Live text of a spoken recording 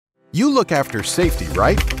You look after safety,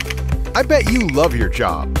 right? I bet you love your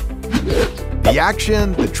job. The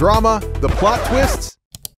action, the drama, the plot twists?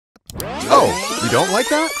 Oh, you don't like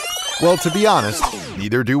that? Well, to be honest,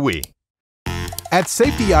 neither do we. At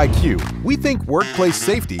SafetyIQ, we think workplace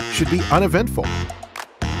safety should be uneventful.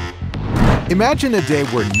 Imagine a day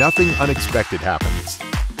where nothing unexpected happens.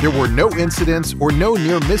 There were no incidents or no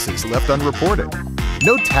near misses left unreported.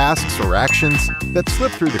 No tasks or actions that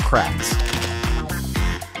slip through the cracks.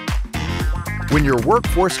 When your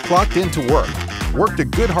workforce clocked into work, worked a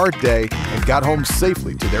good hard day, and got home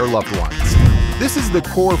safely to their loved ones. This is the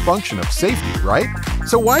core function of safety, right?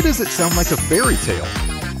 So why does it sound like a fairy tale?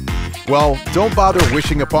 Well, don't bother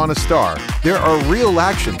wishing upon a star. There are real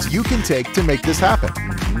actions you can take to make this happen.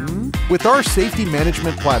 With our safety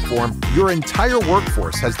management platform, your entire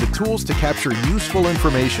workforce has the tools to capture useful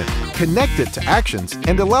information, connect it to actions,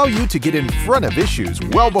 and allow you to get in front of issues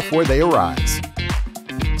well before they arise.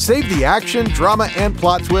 Save the action, drama, and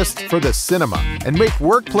plot twists for the cinema and make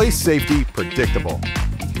workplace safety predictable.